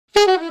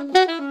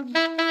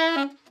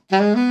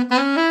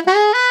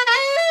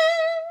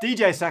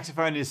DJ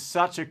saxophone is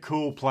such a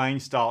cool playing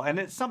style, and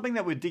it's something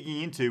that we're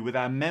digging into with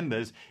our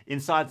members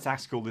inside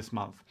Sax School this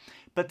month.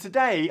 But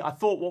today I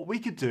thought what we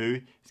could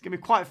do, it's going to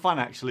be quite fun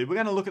actually. We're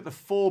going to look at the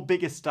 4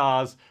 biggest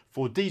stars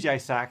for DJ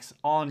Sax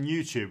on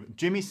YouTube.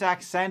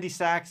 JimmySax,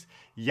 SandySax,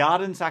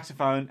 Yarden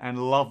Saxophone,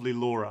 and lovely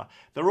Laura.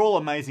 They're all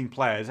amazing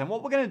players, and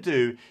what we're going to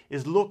do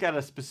is look at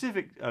a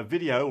specific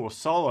video or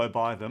solo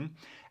by them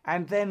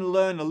and then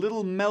learn a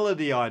little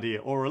melody idea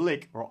or a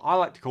lick, or I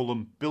like to call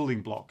them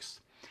building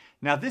blocks.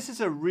 Now this is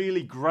a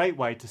really great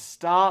way to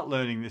start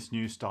learning this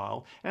new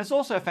style, and it's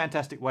also a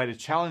fantastic way to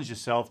challenge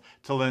yourself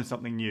to learn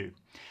something new.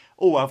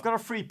 Oh, I've got a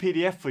free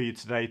PDF for you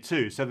today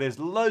too, so there's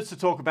loads to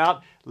talk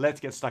about.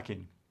 Let's get stuck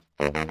in.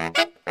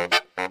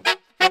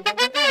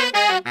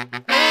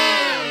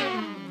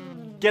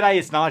 G'day,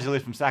 it's Nigel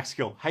here from Sax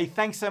School. Hey,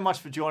 thanks so much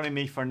for joining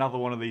me for another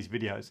one of these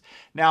videos.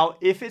 Now,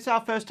 if it's our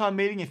first time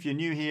meeting, if you're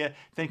new here,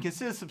 then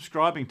consider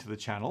subscribing to the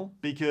channel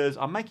because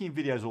I'm making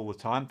videos all the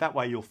time. That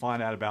way you'll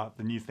find out about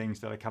the new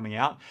things that are coming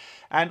out.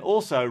 And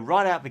also,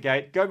 right out the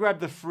gate, go grab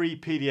the free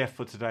PDF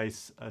for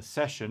today's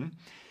session.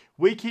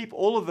 We keep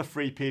all of the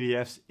free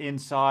PDFs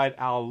inside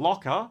our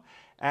locker,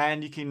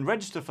 and you can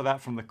register for that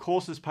from the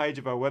courses page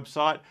of our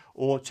website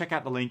or check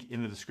out the link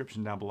in the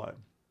description down below.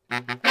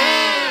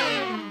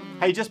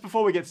 Hey, just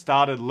before we get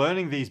started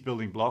learning these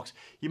building blocks,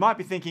 you might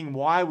be thinking,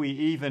 why are we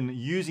even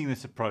using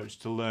this approach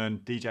to learn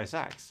DJ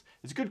Sax?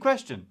 It's a good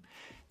question.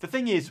 The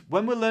thing is,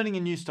 when we're learning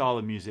a new style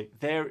of music,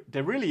 there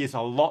really is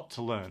a lot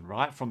to learn,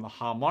 right? From the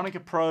harmonic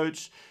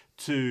approach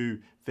to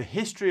the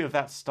history of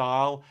that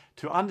style,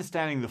 to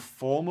understanding the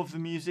form of the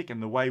music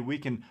and the way we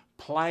can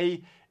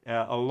play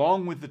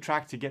along with the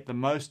track to get the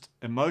most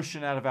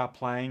emotion out of our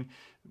playing,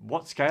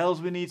 what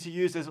scales we need to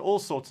use, there's all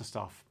sorts of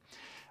stuff.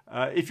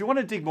 If you want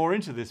to dig more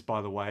into this,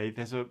 by the way,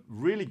 there's a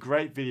really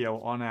great video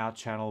on our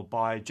channel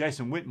by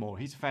Jason Whitmore.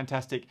 He's a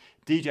fantastic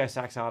DJ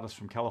Sax artist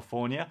from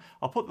California.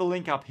 I'll put the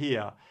link up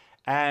here,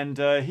 and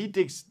he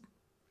digs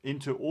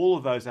into all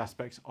of those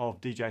aspects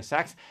of DJ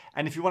Sax.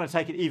 And if you want to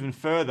take it even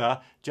further,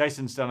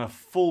 Jason's done a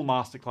full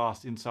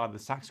masterclass inside the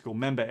Sax School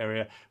member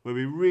area where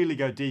we really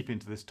go deep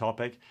into this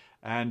topic.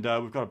 And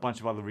we've got a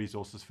bunch of other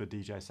resources for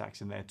DJ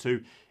Sax in there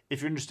too.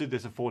 If you're interested,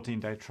 there's a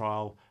 14-day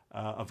trial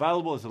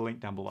available. There's a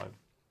link down below.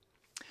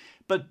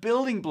 But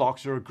building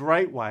blocks are a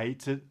great way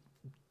to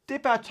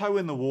dip our toe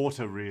in the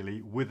water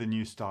really with a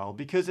new style,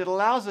 because it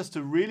allows us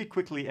to really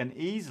quickly and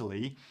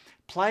easily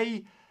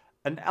play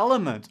an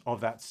element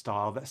of that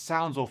style that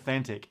sounds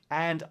authentic.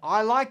 And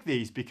I like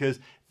these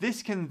because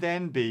this can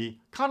then be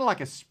kind of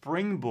like a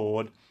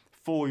springboard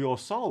for your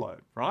solo,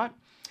 right?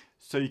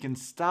 So you can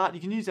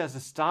use it as a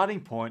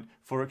starting point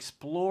for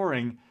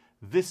exploring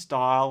this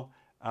style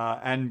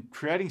and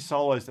creating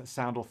solos that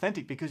sound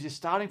authentic, because you're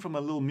starting from a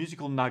little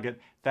musical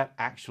nugget that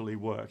actually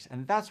works.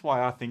 And that's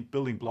why I think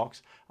building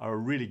blocks are a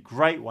really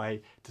great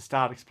way to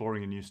start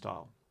exploring a new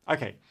style.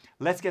 Okay,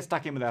 let's get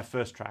stuck in with our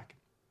first track.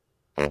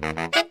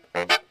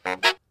 The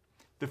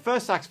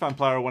first saxophone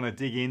player I want to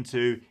dig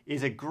into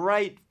is a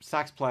great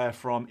sax player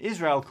from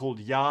Israel called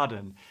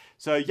Yarden.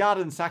 So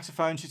Yarden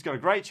Saxophone, she's got a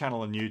great channel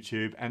on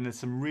YouTube and there's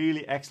some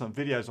really excellent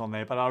videos on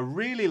there, but I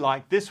really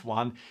like this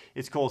one.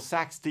 It's called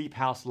Sax Deep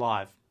House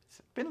Live. It's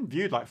been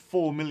viewed like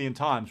 4 million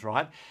times,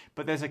 right?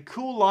 But there's a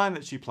cool line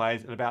that she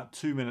plays at about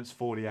 2 minutes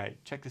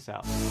 48. Check this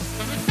out.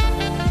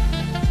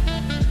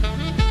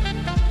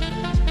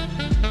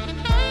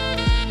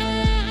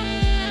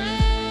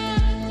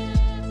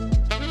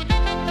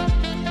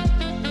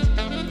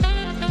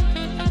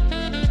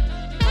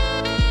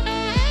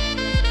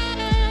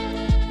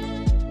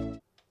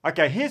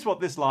 Okay, here's what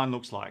this line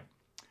looks like.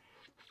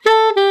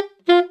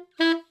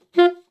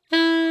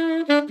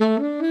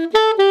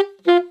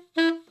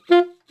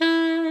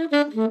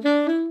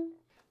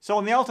 So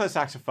on the alto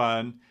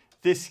saxophone,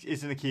 this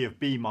is in the key of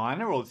B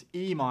minor, or it's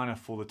E minor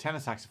for the tenor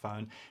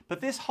saxophone, but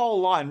this whole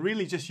line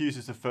really just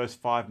uses the first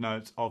 5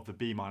 notes of the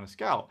B minor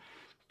scale.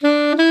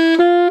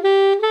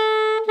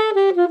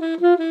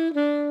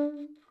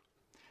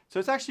 So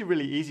it's actually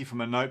really easy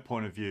from a note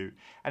point of view.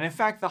 And in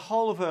fact, the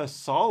whole of her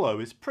solo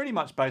is pretty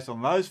much based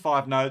on those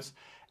 5 notes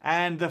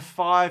and the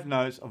 5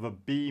 notes of a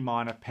B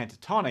minor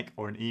pentatonic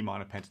or an E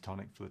minor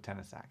pentatonic for the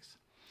tenor sax.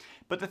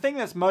 But the thing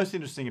that's most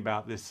interesting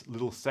about this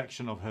little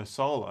section of her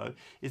solo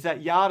is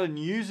that Yarden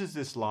uses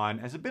this line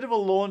as a bit of a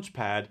launch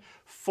pad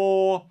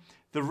for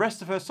the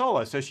rest of her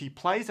solo. So she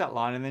plays that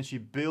line and then she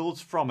builds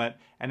from it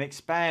and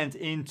expands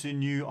into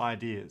new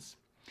ideas.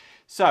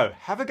 So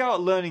have a go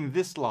at learning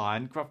this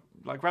line,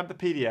 grab the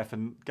PDF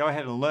and go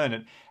ahead and learn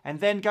it, and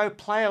then go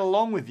play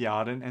along with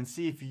Yarden and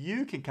see if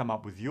you can come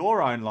up with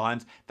your own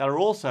lines that are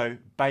also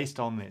based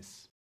on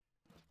this.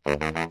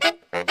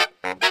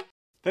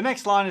 The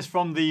next line is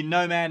from the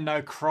No Man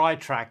No Cry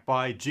track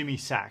by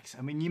JimmySax.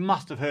 I mean, you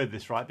must have heard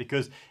this, right?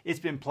 Because it's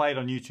been played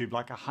on YouTube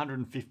like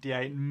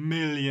 158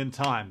 million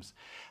times.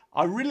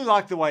 I really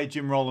like the way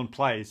Jim Roland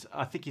plays.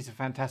 I think he's a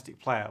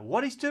fantastic player.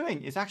 What he's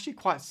doing is actually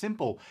quite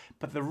simple,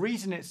 but the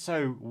reason it's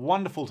so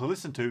wonderful to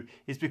listen to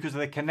is because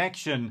of the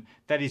connection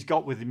that he's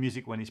got with the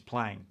music when he's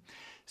playing.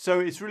 So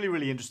it's really,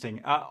 really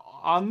interesting.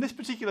 On this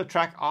particular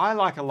track, I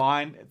like a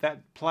line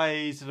that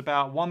plays at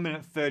about 1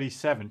 minute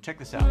 37. Check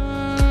this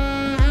out.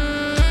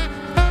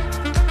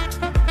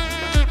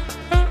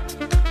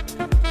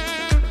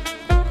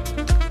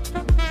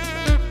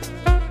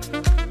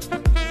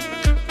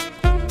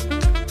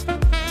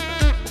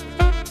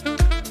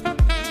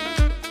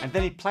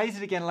 Then he plays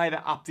it again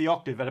later up the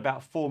octave at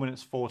about 4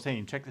 minutes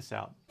 14. Check this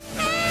out.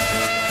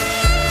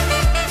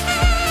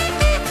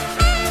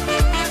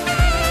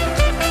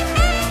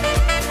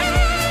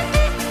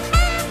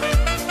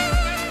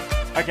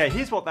 Okay,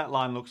 here's what that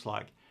line looks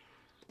like.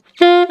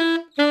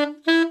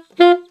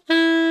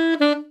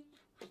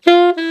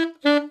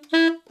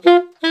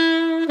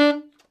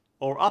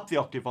 Or up the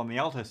octave on the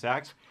alto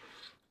sax.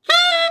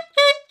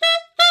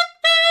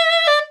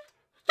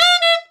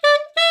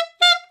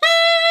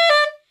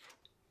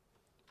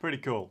 Pretty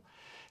cool.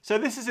 So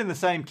this is in the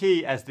same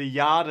key as the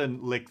Yarden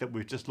lick that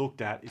we've just looked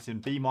at. It's in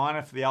B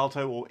minor for the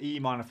alto or E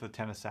minor for the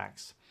tenor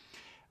sax.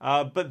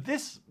 But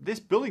this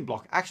building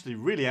block actually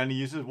really only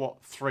uses,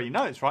 what, 3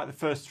 notes, right? The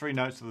first 3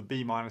 notes of the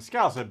B minor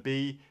scale. So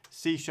B,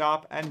 C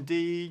sharp, and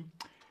D.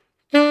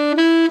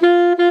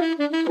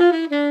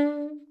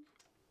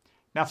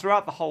 Now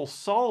throughout the whole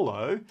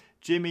solo,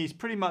 Jimmy's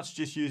pretty much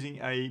just using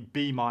a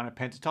B minor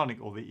pentatonic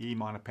or the E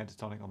minor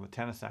pentatonic on the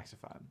tenor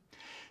saxophone.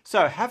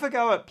 So have a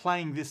go at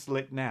playing this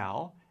lick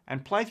now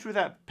and play through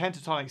that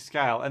pentatonic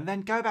scale and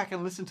then go back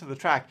and listen to the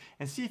track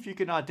and see if you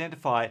can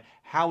identify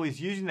how he's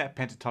using that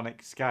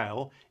pentatonic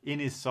scale in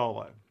his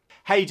solo.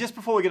 Hey, just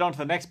before we get on to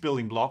the next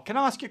building block, can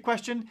I ask you a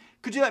question?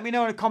 Could you let me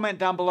know in a comment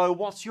down below,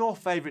 what's your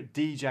favorite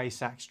DJ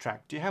Sax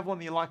track? Do you have one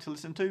that you like to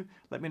listen to?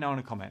 Let me know in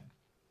a comment.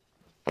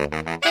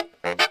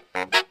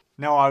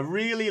 Now, I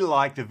really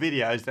like the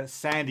videos that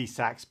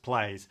SandySax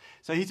plays.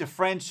 So he's a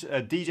French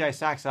DJ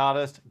Sax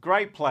artist,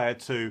 great player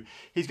too.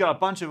 He's got a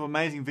bunch of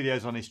amazing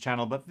videos on his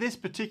channel, but this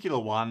particular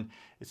one,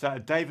 it's a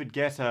David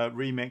Guetta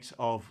remix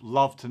of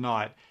Love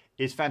Tonight.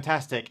 It's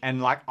fantastic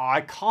and like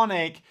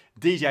iconic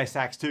DJ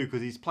Sax too,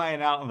 because he's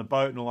playing out on the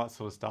boat and all that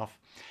sort of stuff.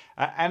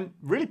 And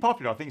really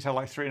popular. I think it's had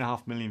like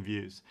 3.5 million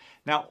views.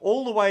 Now,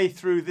 all the way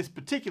through this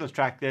particular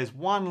track, there's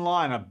one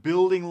line, a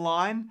building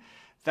line,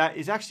 that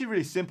is actually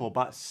really simple,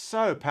 but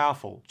so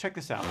powerful. Check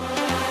this out.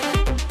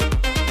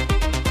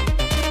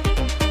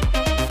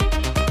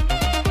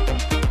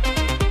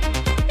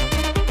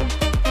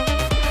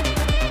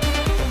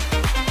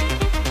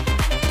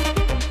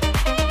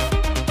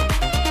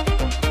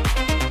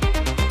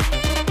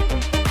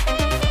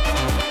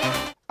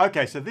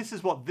 Okay, so this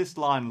is what this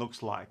line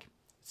looks like.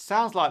 It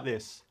sounds like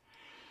this.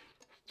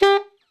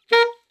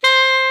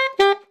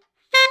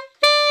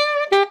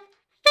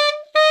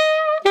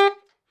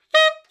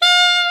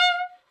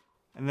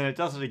 And then it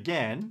does it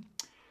again.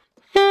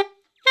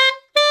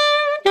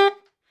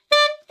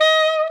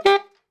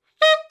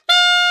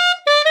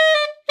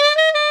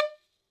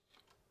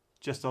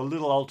 Just a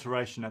little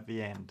alteration at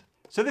the end.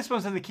 So this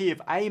one's in the key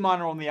of A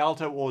minor on the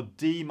alto or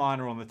D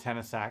minor on the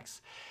tenor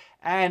sax.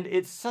 And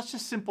it's such a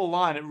simple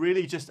line, it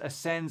really just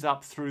ascends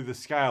up through the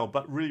scale,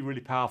 but really,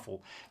 really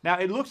powerful. Now,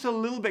 it looks a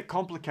little bit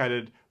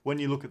complicated when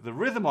you look at the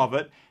rhythm of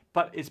it,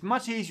 but it's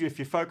much easier if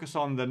you focus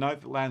on the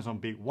note that lands on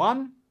beat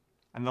 1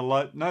 and the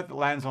note that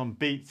lands on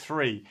beat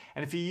 3.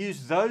 And if you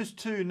use those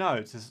 2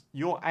 notes as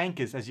your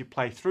anchors as you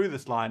play through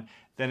this line,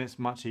 then it's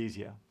much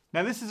easier.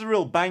 Now this is a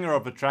real banger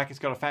of a track. It's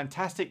got a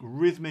fantastic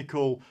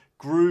rhythmical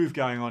groove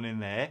going on in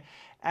there.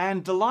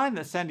 And the line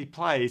that Sandy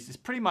plays is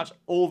pretty much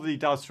all that he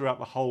does throughout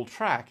the whole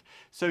track.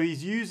 So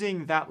he's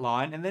using that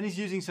line and then he's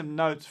using some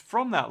notes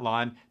from that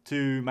line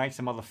to make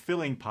some other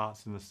filling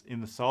parts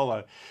in the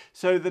solo.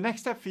 So the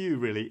next step for you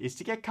really is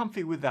to get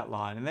comfy with that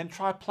line and then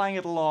try playing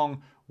it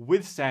along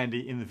with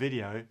Sandy in the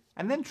video,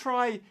 and then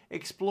try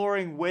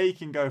exploring where you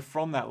can go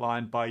from that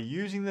line by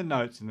using the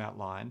notes in that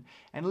line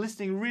and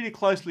listening really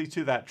closely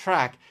to that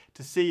track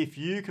to see if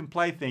you can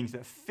play things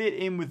that fit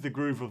in with the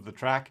groove of the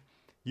track,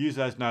 use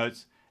those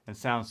notes, and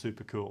sound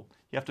super cool.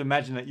 You have to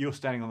imagine that you're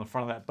standing on the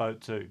front of that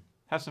boat too.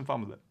 Have some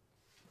fun with it.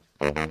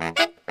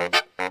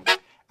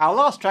 Our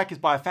last track is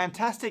by a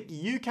fantastic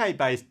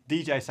UK-based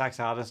DJ Sax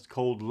artist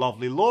called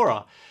Lovely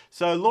Laura.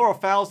 So Laura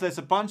Fowles, there's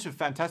a bunch of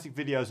fantastic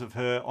videos of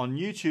her on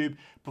YouTube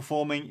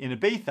performing in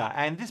Ibiza.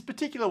 And this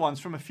particular one's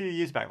from a few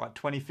years back, like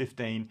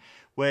 2015,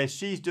 where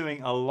she's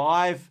doing a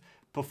live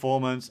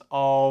performance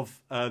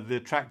of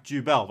the track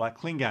Jubel by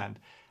Klingande.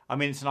 I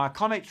mean, it's an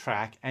iconic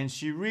track and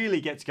she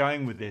really gets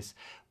going with this.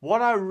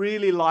 What I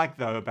really like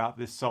though about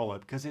this solo,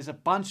 because there's a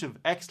bunch of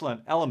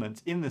excellent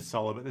elements in this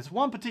solo, but there's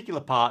one particular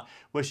part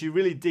where she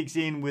really digs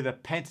in with a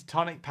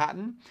pentatonic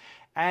pattern.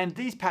 And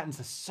these patterns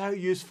are so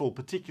useful,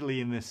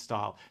 particularly in this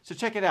style. So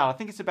check it out. I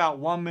think it's about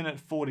 1 minute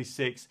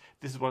 46.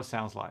 This is what it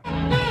sounds like.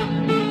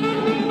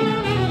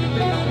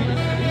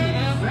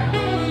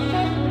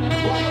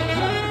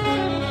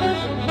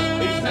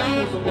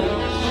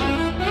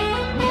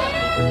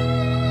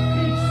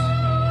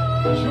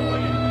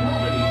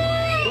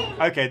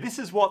 Okay, this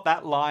is what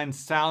that line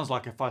sounds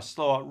like if I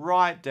slow it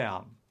right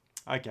down.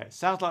 Okay,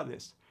 sounds like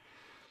this.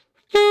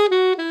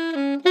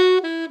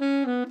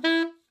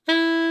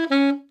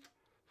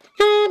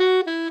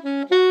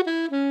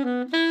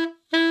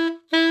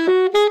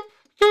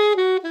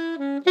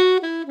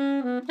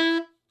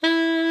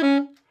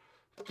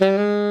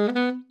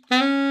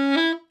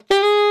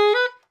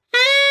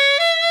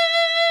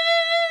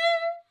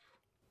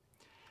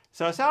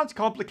 So it sounds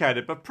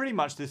complicated, but pretty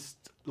much this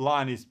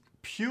line is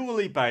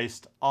purely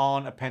based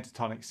on a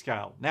pentatonic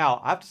scale.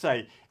 Now, I have to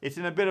say, it's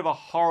in a bit of a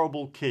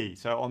horrible key.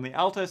 So on the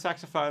alto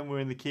saxophone, we're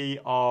in the key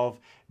of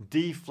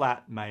D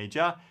flat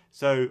major.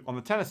 So on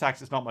the tenor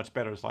sax, it's not much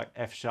better. It's like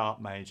F sharp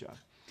major.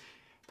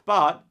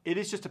 But it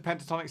is just a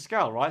pentatonic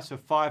scale, right? So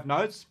 5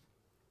 notes.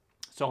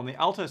 So on the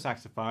alto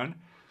saxophone,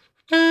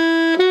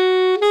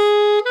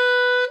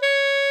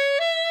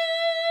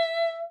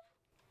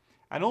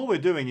 and all we're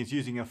doing is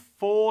using a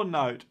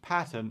 4-note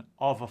pattern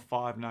of a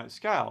 5-note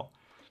scale.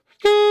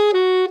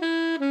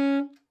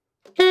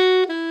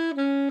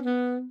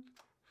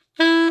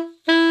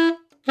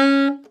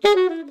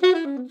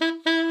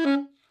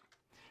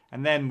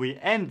 And then we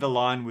end the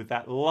line with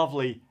that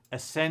lovely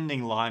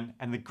ascending line,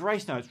 and the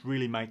grace notes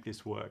really make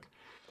this work.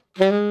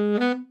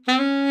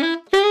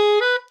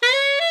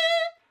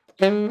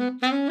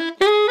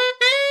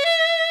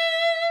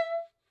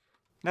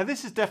 Now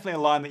this is definitely a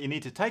line that you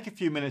need to take a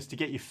few minutes to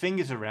get your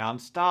fingers around,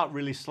 start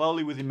really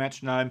slowly with your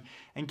metronome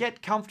and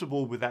get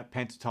comfortable with that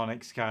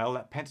pentatonic scale,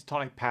 that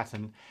pentatonic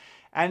pattern,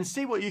 and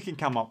see what you can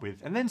come up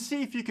with. And then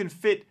see if you can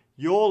fit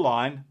your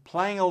line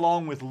playing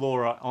along with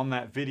Laura on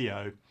that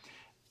video.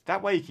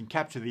 That way you can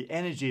capture the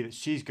energy that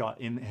she's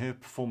got in her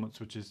performance,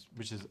 which is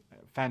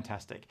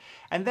fantastic.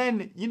 And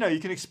then, you know,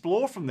 you can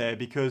explore from there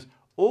because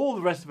all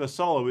the rest of her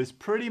solo is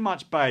pretty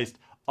much based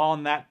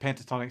on that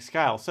pentatonic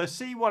scale. So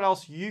see what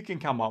else you can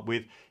come up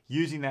with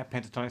using that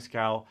pentatonic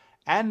scale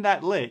and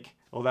that lick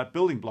or that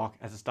building block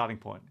as a starting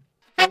point.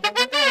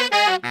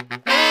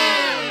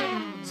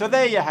 So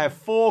there you have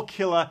 4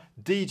 killer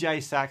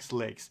DJ Sax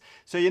licks.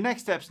 So your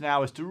next steps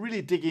now is to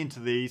really dig into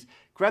these,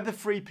 grab the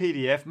free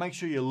PDF, make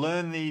sure you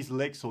learn these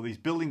licks or these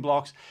building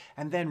blocks,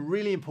 and then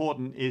really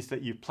important is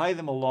that you play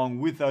them along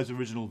with those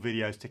original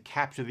videos to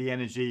capture the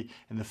energy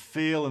and the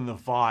feel and the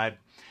vibe.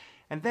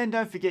 And then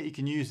don't forget you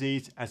can use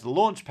these as a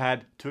launch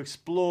pad to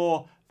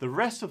explore the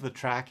rest of the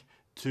track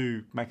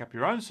to make up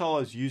your own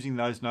solos using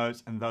those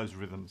notes and those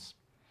rhythms.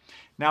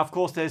 Now, of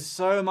course, there's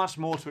so much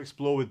more to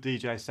explore with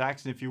DJ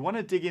Sax, and if you want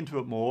to dig into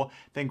it more,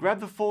 then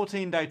grab the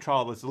 14-day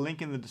trial. There's a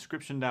link in the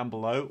description down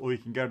below, or you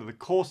can go to the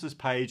courses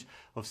page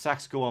of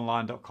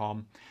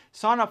saxschoolonline.com.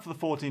 Sign up for the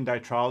 14-day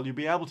trial. You'll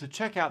be able to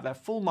check out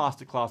that full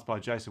masterclass by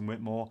Jason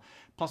Whitmore,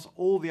 plus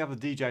all the other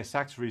DJ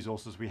Sax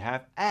resources we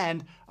have,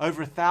 and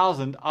over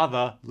 1,000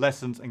 other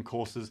lessons and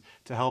courses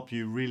to help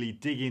you really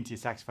dig into your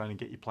saxophone and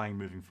get your playing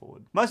moving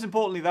forward. Most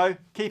importantly though,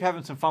 keep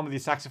having some fun with your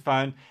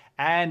saxophone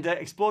and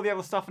explore the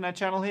other stuff on our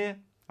channel here,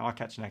 and I'll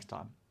catch you next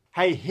time.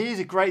 Hey, here's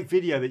a great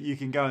video that you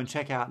can go and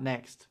check out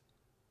next.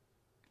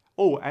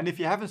 Oh, and if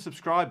you haven't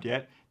subscribed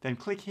yet, then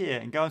click here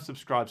and go and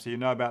subscribe so you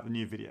know about the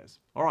new videos.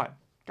 All right,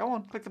 go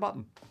on, click the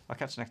button. I'll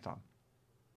catch you next time.